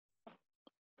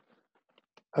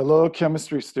Hello,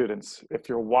 chemistry students. If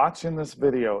you're watching this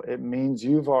video, it means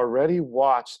you've already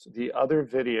watched the other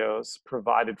videos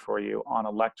provided for you on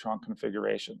electron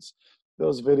configurations.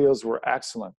 Those videos were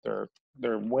excellent. They're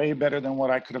way better than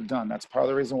what I could have done. That's part of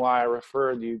the reason why I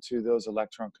referred you to those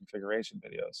electron configuration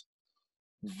videos.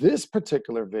 This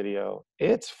particular video,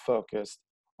 it's focused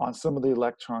on some of the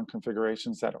electron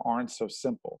configurations that aren't so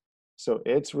simple. So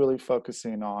it's really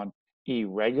focusing on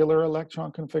irregular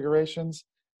electron configurations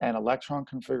and electron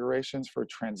configurations for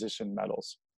transition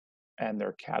metals and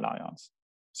their cations.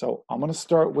 So I'm going to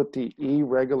start with the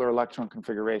irregular electron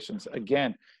configurations.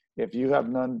 Again, if you have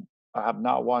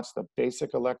not watched the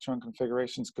basic electron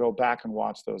configurations, go back and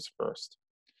watch those first.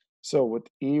 So with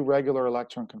irregular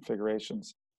electron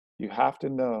configurations, you have to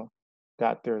know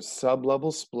that there's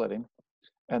sublevel splitting,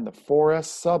 and the 4s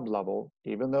sublevel,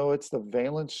 even though it's the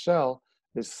valence shell,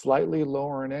 is slightly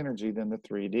lower in energy than the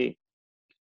 3D.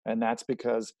 And that's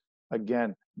because,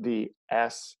 again, the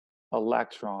s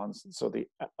electrons, so the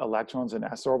electrons in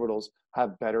s orbitals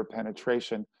have better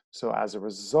penetration. So as a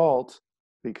result,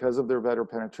 because of their better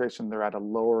penetration, they're at a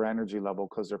lower energy level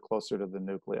because they're closer to the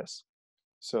nucleus.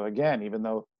 So again, even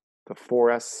though the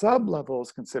 4s sublevel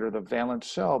is considered the valence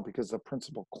shell because the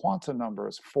principal quantum number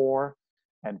is 4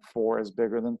 and 4 is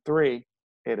bigger than 3,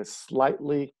 it is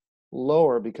slightly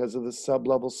lower because of the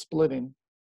sublevel splitting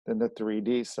than the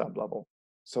 3D sublevel.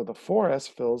 So the 4s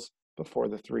fills before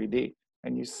the 3D,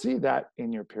 and you see that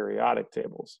in your periodic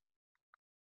tables.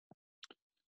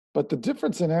 But the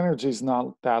difference in energy is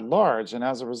not that large, and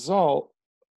as a result,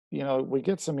 we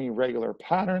get some irregular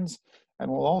patterns,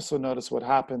 and we'll also notice what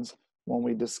happens when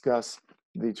we discuss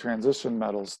the transition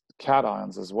metals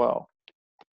cations as well.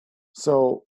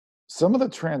 So some of the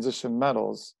transition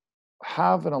metals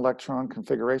have an electron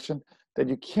configuration that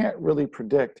you can't really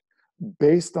predict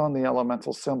based on the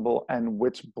elemental symbol and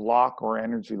which block or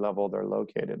energy level they're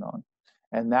located on.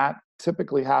 And that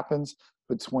typically happens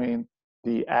between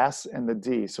the S and the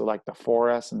D. So like the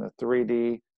 4s and the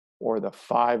 3D, or the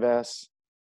 5s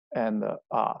and the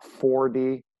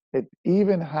 4D. It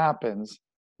even happens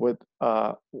with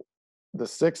the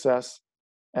 6s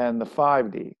and the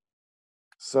 5D.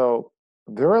 So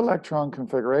their electron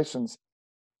configurations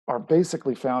are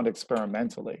basically found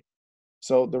experimentally.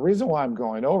 So the reason why I'm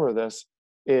going over this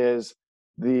is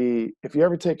if you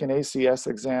ever take an ACS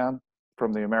exam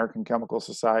from the American Chemical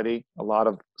Society, a lot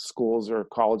of schools or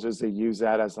colleges, they use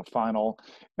that as the final.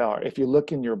 If you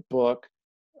look in your book,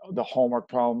 the homework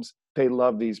problems, they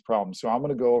love these problems. So I'm going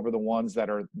to go over the ones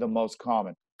that are the most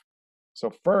common.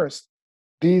 So first,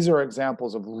 these are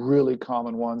examples of really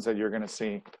common ones that you're going to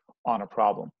see on a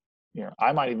problem.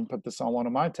 I might even put this on one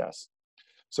of my tests.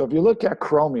 So if you look at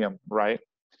chromium, right,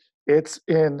 it's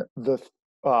in the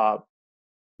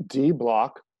D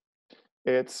block.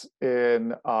 It's in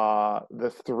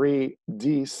the 3D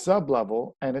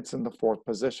sublevel, and it's in the 4th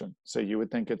position. So you would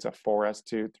think it's a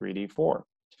 4s2, 3d4.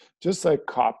 Just like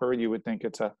copper, you would think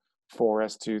it's a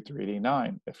 4s2,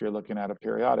 3d9 if you're looking at a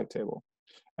periodic table.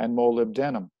 And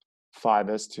molybdenum,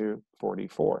 5s2,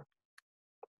 4d4.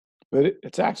 But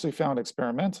it's actually found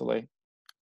experimentally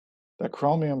that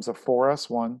chromium's a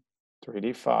 4s1,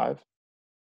 3d5.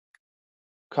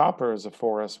 Copper is a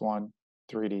 4s1,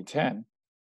 3d10.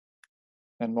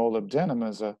 And molybdenum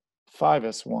is a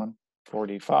 5s1,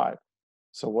 4d5.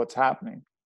 So what's happening?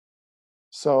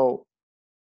 So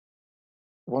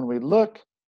when we look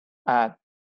at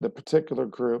the particular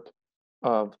group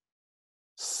of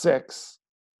 6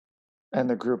 and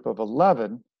the group of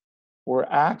 11, we're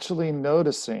actually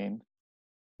noticing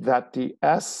that the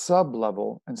S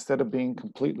sublevel, instead of being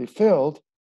completely filled,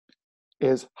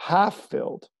 is half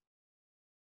filled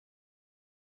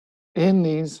in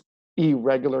these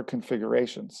irregular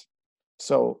configurations.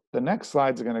 So the next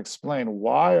slide is going to explain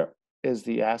why is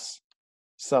the S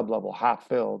sublevel half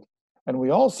filled. And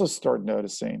we also start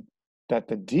noticing that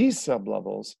the D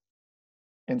sublevels,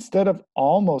 instead of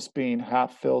almost being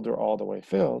half filled or all the way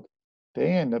filled,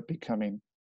 they end up becoming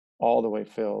all the way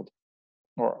filled,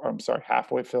 or I'm sorry,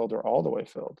 halfway filled or all the way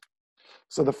filled.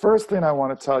 So the first thing I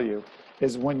want to tell you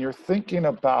is when you're thinking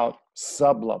about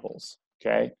sublevels,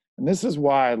 okay, and this is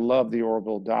why I love the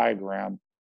orbital diagram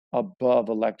above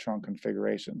electron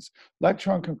configurations.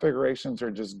 Electron configurations are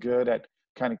just good at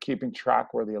kind of keeping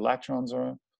track where the electrons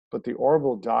are, but the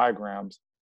orbital diagrams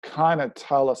kind of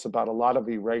tell us about a lot of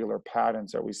irregular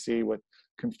patterns that we see with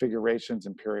configurations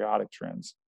and periodic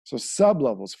trends. So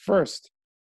sublevels, first,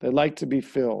 they like to be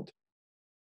filled.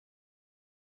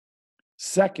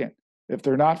 Second, if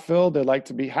they're not filled, they like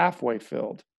to be halfway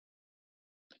filled.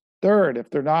 Third, if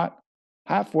they're not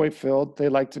halfway filled, they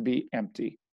like to be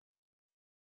empty.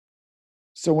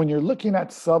 So when you're looking at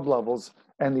sublevels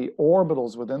and the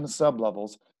orbitals within the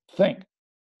sublevels, think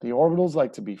the orbitals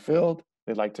like to be filled,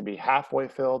 they like to be halfway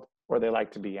filled, or they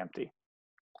like to be empty.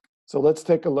 So let's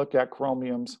take a look at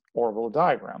chromium's orbital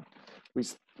diagram.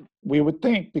 We would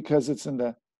think because it's in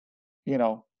the,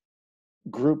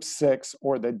 group 6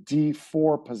 or the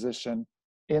D4 position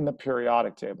in the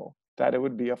periodic table, that it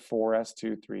would be a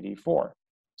 4s2 3d4.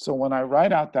 So when I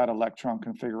write out that electron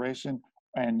configuration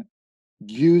and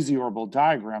use the orbital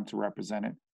diagram to represent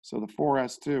it, so the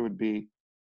 4s2 would be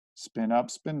spin up,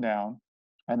 spin down,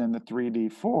 and then the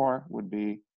 3d4 would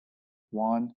be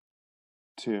 1,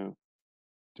 2,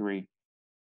 3,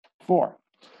 4.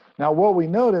 Now what we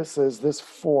notice is this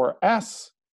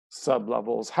 4s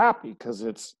sublevel is happy because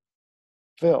it's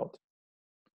filled.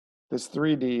 This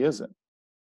 3D isn't,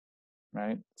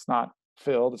 right? It's not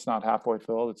filled, it's not halfway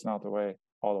filled, it's not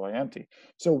all the way empty.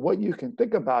 So what you can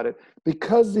think about it,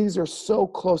 because these are so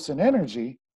close in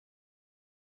energy,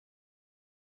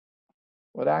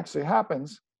 what actually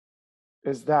happens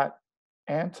is that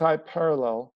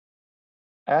anti-parallel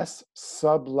S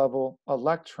sublevel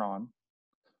electron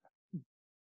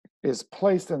is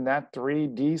placed in that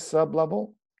 3D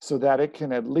sublevel so that it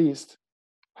can at least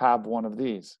have one of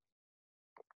these.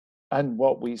 And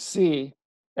what we see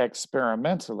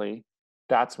experimentally,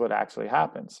 that's what actually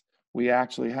happens. We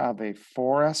actually have a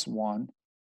 4s1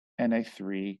 and a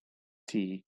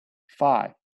 3t5.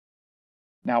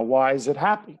 Now, why is it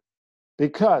happy?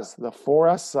 Because the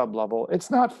 4s sublevel, it's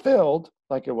not filled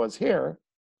like it was here,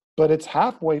 but it's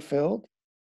halfway filled.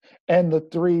 And the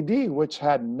 3D, which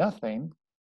had nothing,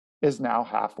 is now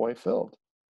halfway filled.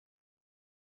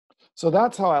 So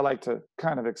that's how I like to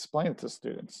kind of explain it to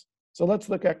students. So let's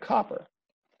look at copper,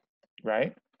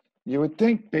 right? You would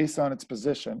think based on its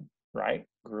position, right,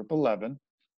 group 11,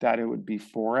 that it would be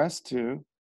 4s2,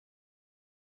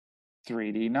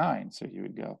 3d9. So you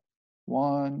would go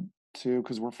 1, 2,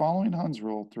 because we're following Hund's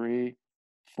rule, 3,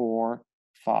 4,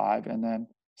 5, and then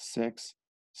 6,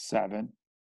 7,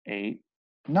 8,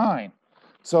 9.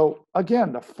 So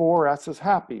again, the 4s is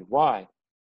happy. Why?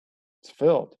 It's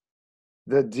filled.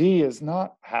 The D is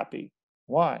not happy.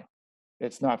 Why?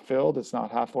 It's not filled, it's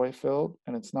not halfway filled,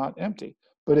 and it's not empty.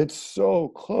 But it's so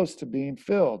close to being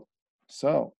filled.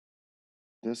 So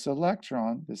this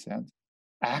electron, this end,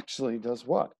 actually does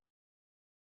what?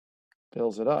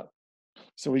 Fills it up.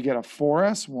 So we get a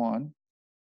 4s1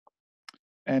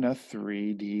 and a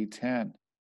 3d10.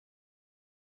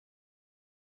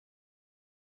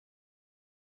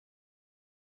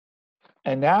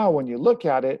 And now when you look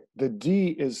at it, the D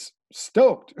is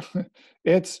stoked.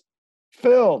 It's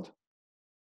filled.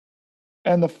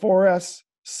 And the 4s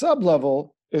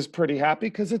sublevel is pretty happy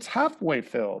because it's halfway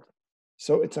filled.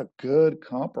 So it's a good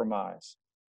compromise.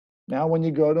 Now when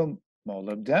you go to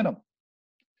molybdenum,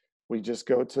 we just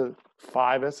go to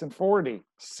 5s and 4d.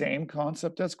 Same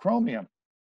concept as chromium,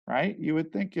 right? You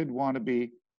would think you'd want to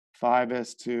be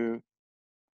 5s2,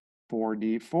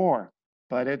 4d4,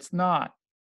 but it's not.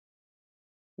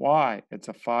 Why? It's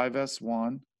a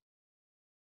 5s1,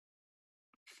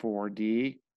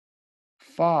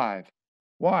 4d5.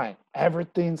 Why?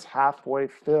 Everything's halfway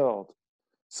filled.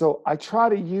 So I try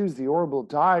to use the orbital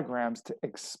diagrams to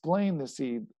explain this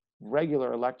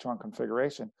irregular electron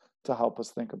configuration to help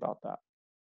us think about that.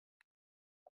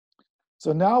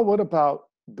 So now what about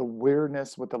the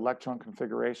weirdness with electron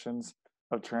configurations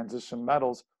of transition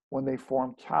metals when they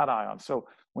form cations? So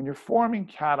when you're forming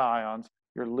cations,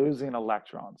 you're losing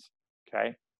electrons,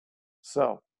 okay?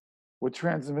 So with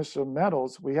transition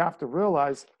metals, we have to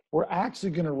realize we're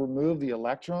actually going to remove the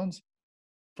electrons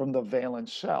from the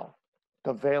valence shell.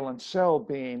 The valence shell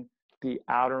being the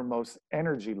outermost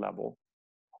energy level,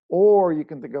 or you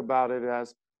can think about it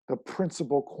as the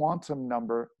principal quantum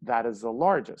number that is the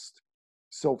largest.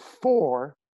 So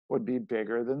 4 would be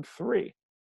bigger than 3.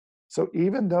 So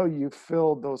even though you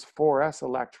filled those 4s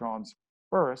electrons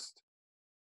first,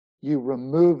 you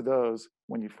remove those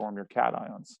when you form your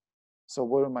cations. So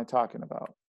what am I talking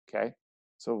about? Okay,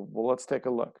 so let's take a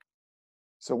look.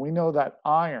 So we know that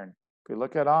iron, if we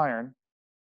look at iron,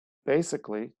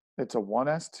 basically it's a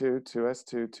 1s2,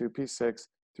 2s2, 2p6,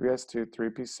 3s2,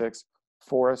 3p6,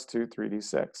 4s2,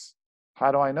 3d6.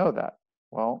 How do I know that?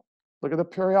 Well, look at the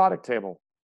periodic table.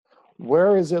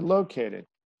 Where is it located?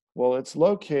 Well, it's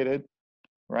located,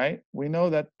 right? We know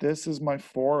that this is my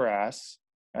 4s,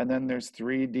 and then there's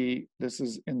 3d. This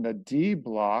is in the D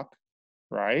block,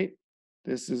 right?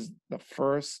 This is the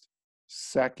first,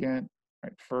 second,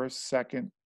 right? First,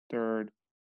 second, third,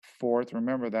 fourth.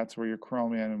 Remember, that's where your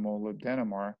chromium and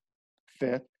molybdenum are.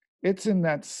 Fifth, it's in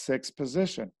that 6th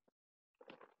position.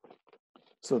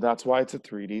 So that's why it's a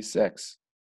 3d6.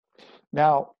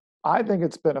 Now, I think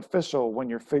it's beneficial when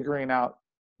you're figuring out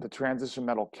the transition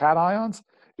metal cations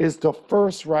is to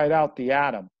first write out the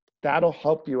atom. That'll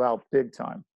help you out big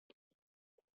time.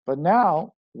 But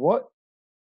now, what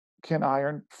can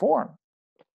iron form?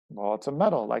 Well, it's a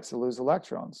metal, it likes to lose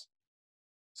electrons.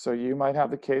 So you might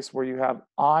have the case where you have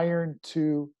iron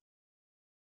 2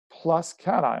 plus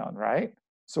cation, right?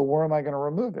 So where am I going to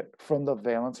remove it? From the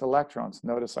valence electrons.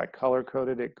 Notice I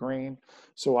color-coded it green,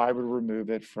 so I would remove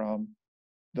it from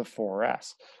the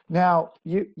 4s. Now,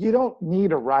 you don't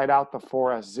need to write out the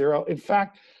 4s0. In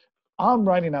fact, I'm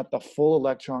writing out the full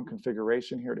electron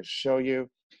configuration here to show you.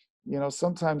 You know,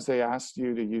 sometimes they ask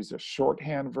you to use a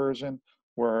shorthand version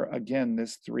where, again,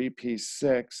 this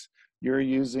 3p6, you're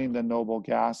using the noble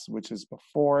gas, which is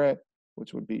before it,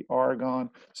 which would be argon.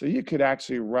 So you could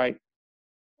actually write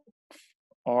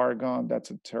argon.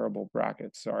 That's a terrible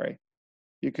bracket, sorry.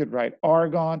 You could write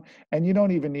argon, and you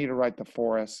don't even need to write the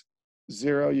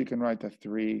 4s0. You can write the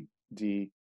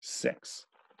 3d6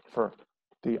 for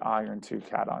the iron 2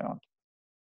 cation.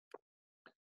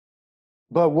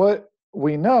 But what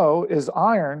we know is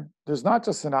iron, there's not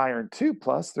just an iron 2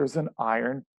 plus, there's an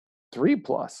iron 3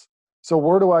 plus. So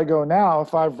where do I go now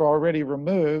if I've already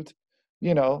removed,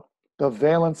 you know, the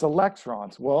valence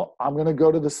electrons? Well, I'm going to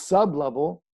go to the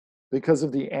sublevel because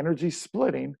of the energy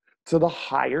splitting to the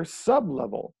higher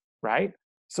sublevel, right?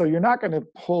 So you're not going to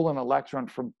pull an electron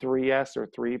from 3s or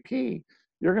 3p.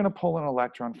 You're going to pull an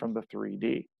electron from the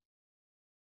 3d.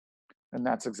 And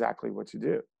that's exactly what you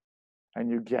do. And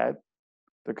you get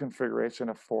the configuration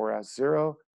of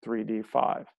 4s0,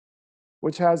 3d5,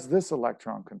 which has this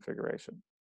electron configuration,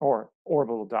 or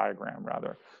orbital diagram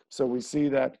rather. So we see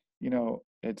that, you know,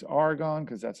 it's argon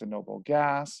because that's a noble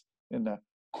gas. In the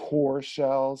core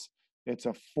shells, it's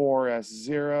a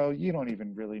 4s0. You don't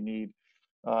even really need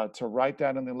to write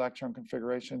that in the electron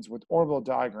configurations. With orbital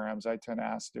diagrams, I tend to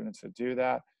ask students to do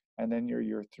that, and then you're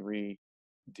your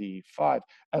 3d5.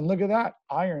 And look at that,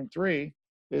 iron 3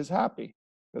 is happy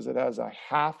because it has a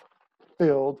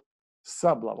half-filled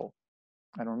sublevel.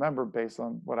 And remember, based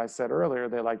on what I said earlier,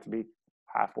 they like to be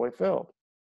halfway filled.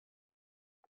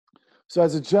 So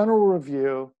as a general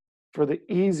review, for the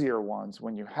easier ones,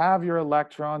 when you have your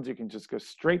electrons, you can just go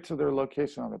straight to their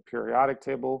location on the periodic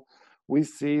table. We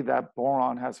see that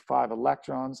boron has 5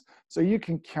 electrons, so you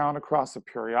can count across the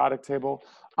periodic table.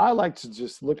 I like to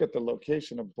just look at the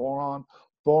location of boron.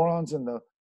 Boron's in the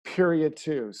period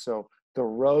 2, so the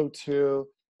row 2,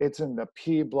 it's in the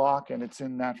P block, and it's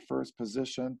in that first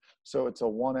position. So it's a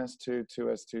 1s2,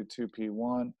 2s2,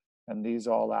 2p1, and these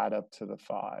all add up to the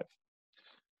 5.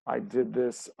 I did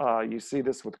this, you see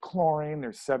this with chlorine,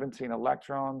 there's 17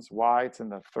 electrons. Why? It's in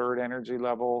the 3rd energy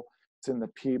level. It's in the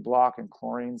P block, and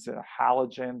chlorine's a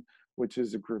halogen, which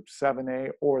is a group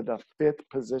 7a, or the 5th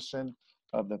position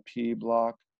of the P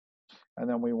block. And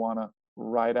then we want to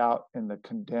write out in the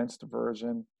condensed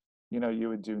version, you know, you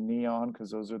would do neon because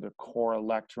those are the core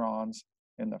electrons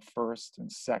in the 1st and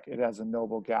 2nd. It has a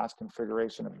noble gas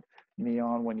configuration of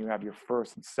neon when you have your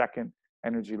 1st and 2nd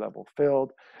energy level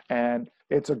filled. And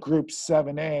it's a group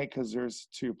 7a because there's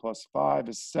 2 plus 5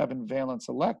 is 7 valence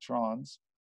electrons.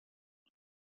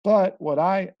 But what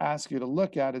I ask you to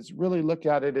look at is really look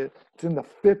at it, it's in the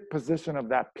 5th position of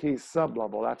that P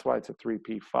sublevel. That's why it's a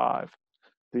 3p5.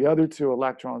 The other 2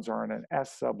 electrons are in an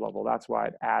S sublevel. That's why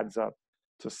it adds up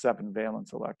to 7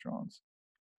 valence electrons.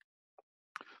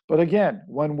 But again,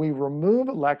 when we remove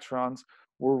electrons,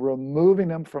 we're removing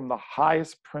them from the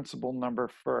highest principal number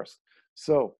first.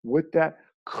 So with that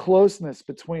closeness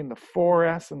between the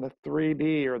 4s and the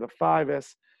 3d, or the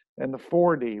 5s and the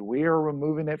 4d, we are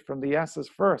removing it from the s's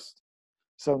first.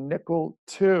 So nickel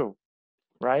 2,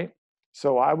 right?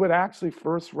 So I would actually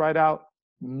first write out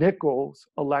nickel's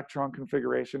electron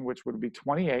configuration, which would be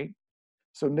 28.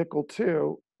 So nickel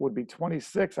 2 would be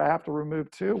 26. I have to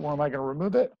remove 2. Where am I going to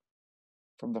remove it?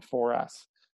 From the 4s.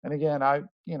 And again, I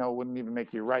wouldn't even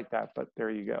make you write that, but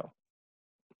there you go.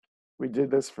 We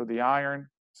did this for the iron,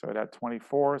 so it had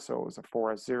 24, so it was a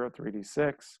 4s0,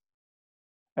 3d6.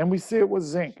 And we see it with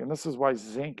zinc, and this is why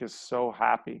zinc is so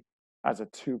happy as a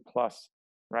 2 plus,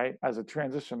 right? As a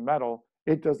transition metal,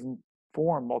 it doesn't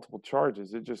form multiple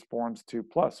charges, it just forms 2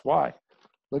 plus. Why?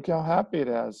 Look how happy it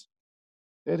has.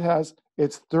 It has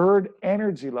its 3rd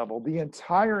energy level, the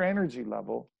entire energy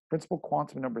level, principal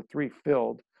quantum number 3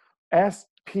 filled, S,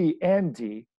 P, and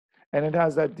D, and it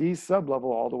has that D sublevel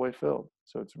all the way filled.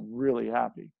 So it's really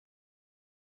happy.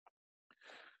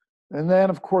 And then,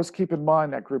 of course, keep in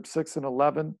mind that group 6 and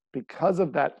 11, because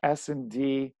of that S and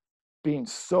D being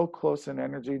so close in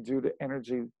energy due to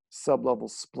energy sublevel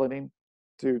splitting,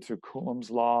 due to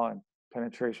Coulomb's law and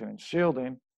penetration and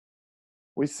shielding,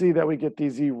 we see that we get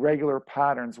these irregular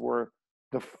patterns where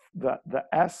the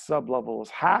S sublevel is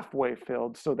halfway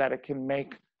filled so that it can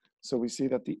make, so we see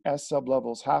that the S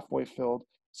sublevel is halfway filled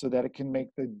so that it can make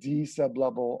the D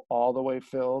sublevel all the way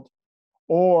filled,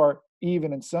 or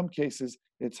even in some cases,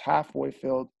 it's halfway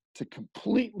filled to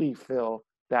completely fill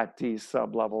that D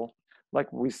sublevel,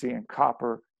 like we see in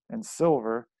copper and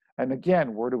silver. And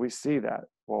again, where do we see that?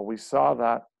 Well, we saw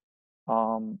that,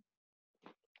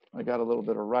 I got a little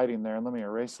bit of writing there, and let me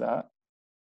erase that.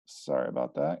 Sorry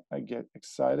about that, I get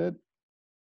excited.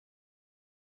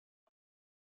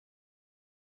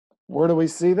 Where do we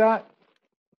see that?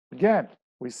 Again,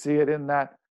 we see it in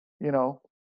that,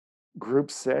 group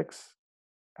 6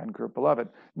 and group 11.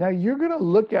 Now you're going to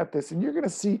look at this and you're going to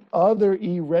see other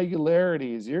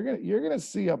irregularities. You're going to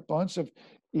see a bunch of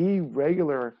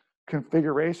irregular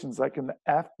configurations like in the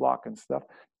F block and stuff.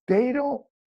 They don't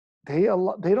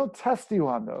test you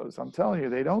on those. I'm telling you,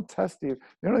 they don't test you.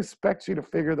 They don't expect you to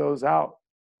figure those out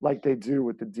like they do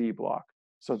with the D block.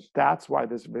 So that's why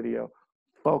this video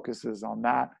focuses on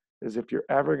that, is if you're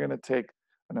ever going to take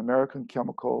an American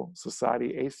Chemical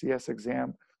Society ACS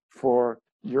exam for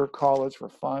your college for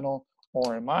final,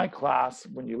 or in my class,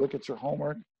 when you look at your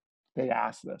homework, they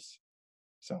ask this.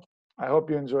 So I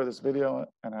hope you enjoy this video,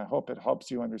 and I hope it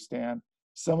helps you understand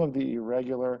some of the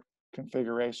irregular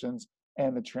configurations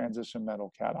and the transition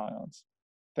metal cations.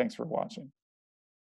 Thanks for watching.